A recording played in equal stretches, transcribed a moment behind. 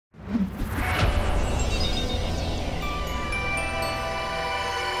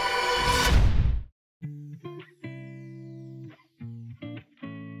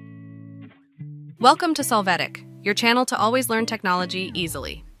Welcome to Solvetic, your channel to always learn technology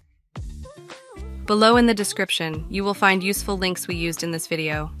easily. Below in the description, you will find useful links we used in this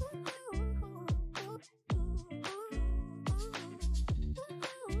video.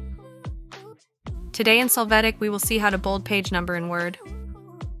 Today in Solvetic, we will see how to bold page number in Word.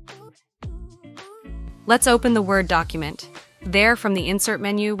 Let's open the Word document. There, from the Insert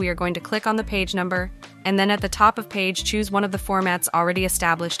menu, we are going to click on the page number, and then at the top of page, choose one of the formats already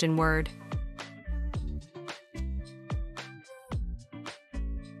established in Word.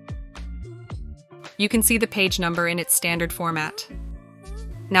 You can see the page number in its standard format.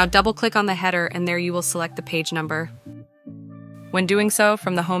 Now double-click on the header, and there you will select the page number. When doing so,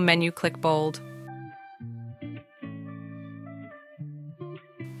 from the Home menu, click Bold.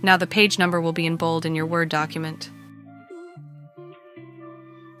 Now the page number will be in bold in your Word document.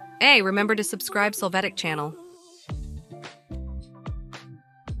 Hey, remember to subscribe Solvetic channel.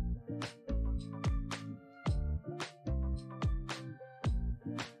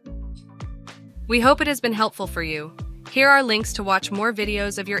 We hope it has been helpful for you. Here are links to watch more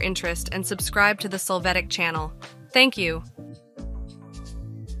videos of your interest and subscribe to the Solvetic channel. Thank you.